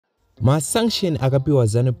maSanction akapiwa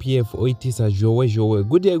Zanu-PF oitisa zhowe.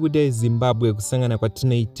 Good day Zimbabwe, kusangana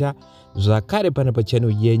kwatinoita zvakare pano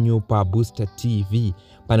pachannel yenyu pa Booster TV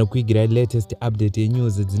pano kuigira latest update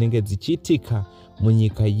yenews dzinenge dzichiitika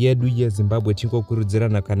munyika yedu yeZimbabwe.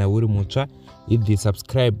 Tingokurudzirana kana uri mutsva, hit the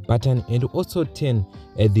subscribe button and also turn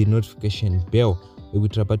the notification bell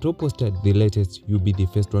kuitira patoposta the latest, you be the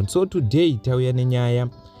first one. So today tauya nenyaya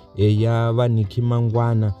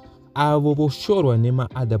yaVaMnangagwa avo voshorwa nema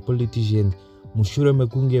other politicians mushure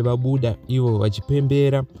mekunge vabuda ivo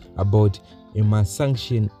vachipembera about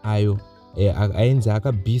maSanction ayo ainzi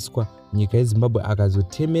akabviswa nyika yeZimbabwe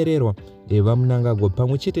akazotemererwa VaMnangagwa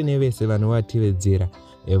pamwe chete nevese vanovatevedzera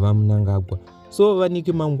VaMnangagwa. So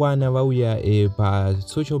vaMnangagwa vauya pa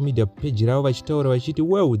social media page ravo vachitaura vachiti,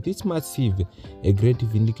 well, this massive a great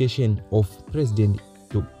vindication of President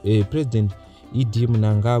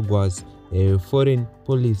Mnangagwa's foreign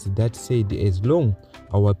policy that said as long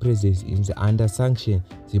our presence is under sanction,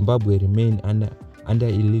 Zimbabwe remain under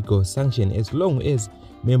illegal sanction. As long as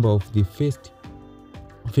members of the first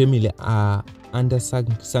family are under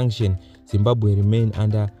sanction, Zimbabwe remain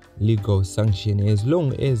under legal sanction. As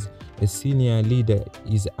long as a senior leader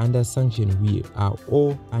is under sanction, we are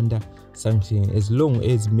all under sanction. As long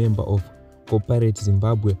as member of corporate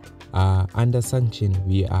Zimbabwe are under sanction,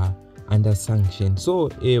 we are under sanction. So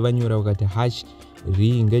vanyora vakati harsh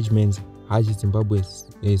re-engagements, harsh Zimbabwe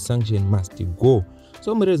sanction must go.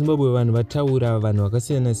 So muri Zimbabwe vanhu vataura, vanhu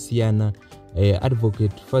vakasiyana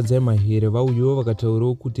advocate Fadzai vauyawo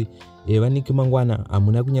vakataurawo kuti vaMnangagwa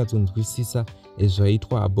hamuna kunyatsonzwisisa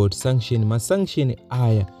zvaitwa about sanction. maSanction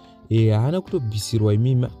aya haana kutobvisirwa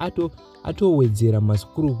imimi, atowedzera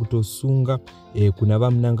masikuru kutosunga kuna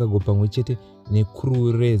VaMnangagwa pamwe chete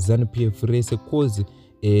nekuru reZanu-PF rese, cause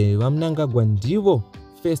VaMnangagwa ndivo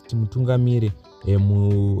first mutungamiri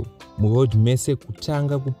muroad mese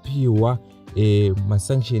kutanga kupiwa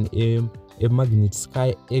maSanction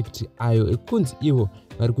Magnitsky Act ayo ekunzi ivo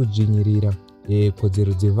vari kudzvinyirira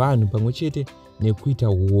kodzero dzevanhu pamwe chete nekuita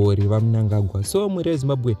huori VaMnangagwa. So muri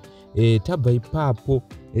Zimbabwe tabva ipapo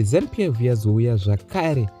Zanu-PF yazouya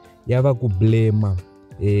zvakare yava kublema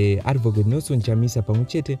advocate Nelson Chamisa pamwe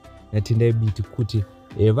chete naTendai Biti kuti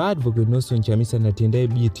vaadvocate Nelson Chamisa naTendai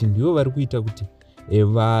Biti ndivo vari kuita kuti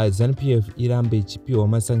vaZanu-PF irambe ichipiwa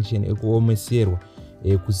maSanction ekuomeserwa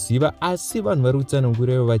kuziva. Asi vanhu vari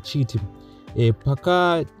kutsanangura vachiti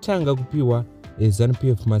pakatanga kupiwa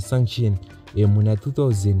Zanu-PF maSanction muna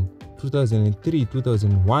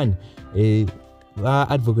 2003-2001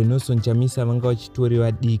 vaadvocate Nelson Chamisa vanga vachitori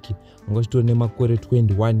vadiki, vanga vachitori nemakore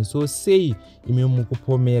 21. So sei imi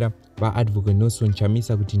mukupomera vaadvocate Nelson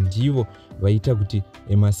Chamisa kuti ndivo vaita kuti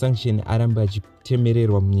maSanction arambe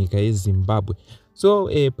achitemererwa munyika yeZimbabwe? So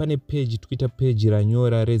pane page, Twitter page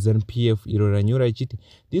ranyora reZanu-PF iro ranyora ichiti,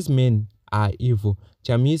 these men are evil,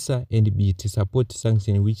 Chamisa and Biti support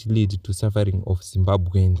sanction which lead to suffering of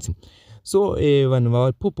Zimbabweans. So vanhu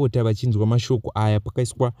vapopota vachinzwa mashoko aya,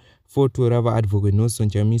 pakaiswa foto ravaadvocate Nelson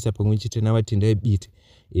Chamisa pamwe chete navaTendai Biti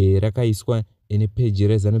rakaiswa nepage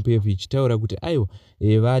reZanu-PF ichitaura kuti aiwa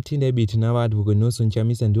vaTendai Biti navaadvocate Nelson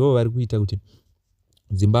Chamisa ndivo vari kuita kuti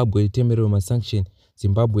Zimbabwe itemererwe maSanction,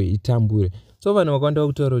 Zimbabwe itambure. So vanhu vakawanda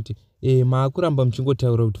vakutaura kuti maakuramba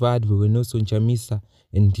muchingotaura kuti vaadvocate Nelson Chamisa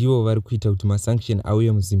ndivo vari kuita kuti maSanction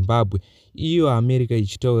auye muZimbabwe, iyo America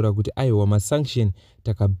ichitaura kuti aiwa maSanction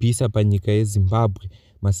takabvisa panyika yeZimbabwe,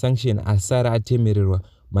 maSanction asara atemererwa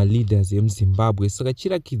maleaders emuZimbabwe. Saka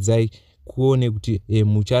chirakidzai kuone kuti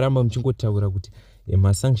mucharamba muchingotaura kuti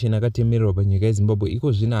maSanction akatemererwa panyika yeZimbabwe,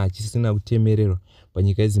 iko zvino hachisina kutemererwa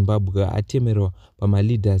panyika yeZimbabwe, atemererwa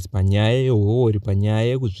pamaleaders, panyaya yehuori, panyaya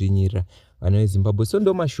yekudzvinyirira vanhu veZimbabwe. So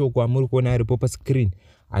ndo mashoko amuri kuona aripo pascreen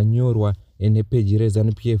anyorwa nepage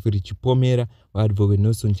reZanu-PF richipomera vaadvocate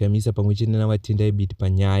Nelson Chamisa pamwe chete navaTendai Biti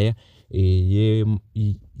panyaya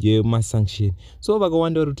yemaSanction. So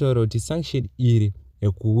vakawanda vari kutaura kuti sanction iri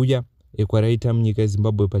kuuya kwaraita munyika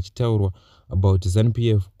yeZimbabwe pachitaurwa about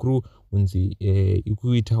Zanu-PF crew kunzi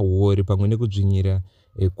ikuita huori pamwe nekudzvinyira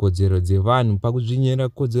kodzero dzevanhu. Pakudzvinyira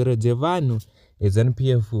kodzero dzevanhu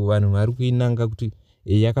Zanu-PF vanhu vari kuinanga kuti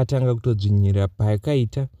yakatanga kutodzvinyira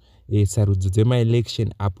payakaita sarudzo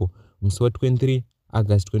dzemaelection apo musi wa23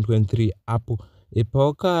 August 2023 apo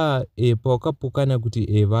pawakapokana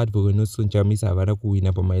kuti vaadvocate Nelson Chamisa havana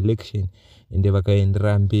kuwina pamaelection ende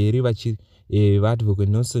vakaendera mberi vachi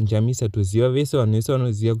vaadvocate Nelson Chamisa, toziva vese vanhu vese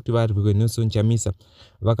vanoziva kuti vaadvocate Nelson Chamisa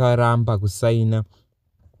vakaramba kusaina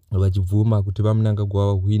vachibvuma kuti VaMnangagwa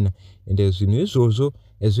wahwina. Ende zvinhu izvozvo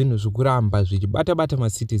zvinhu zvikuramba zvichibata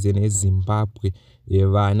macitizen eZimbabwe,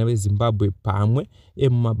 vana veZimbabwe pamwe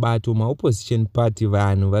mumabato maopposition party,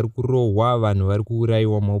 vanhu vari kurohwa, vanhu vari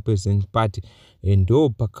kuurayiwa maopposition party. Ndo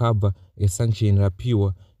pakabva sanction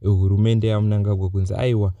rapiwa hurumende yaMnangagwa kunzi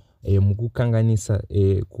aiwa mukukanganisa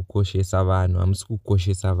kukoshesa vanhu, hamusi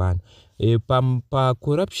kukoshesa vanhu.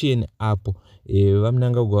 Pa-corruption apo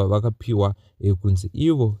VaMnangagwa vakapiwa kunzi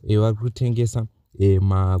ivo vari kutengesa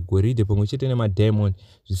magoridhe pamwe chete nemadiamond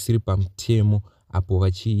zvisiri pamutemo, apo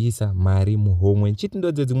vachiisa mari muhomwe. Nchiti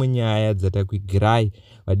ndodzo dzimwe nyaya dzatakuigirai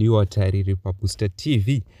vadiwa vatariri paBooster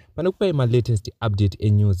TV, panokupai ma-latest update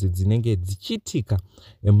enews dzinenge dzichiitika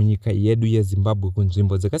munyika yedu yeZimbabwe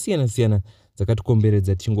kunzvimbo dzakasiyana-siyana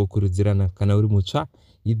dzakatikomberedza. Tingokurudzirana kana uri mutsva,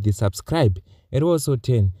 hit the subscribe and also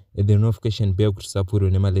turn the notification bell kuti usapfuurwe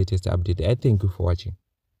nema-latest update. I thank you for watching.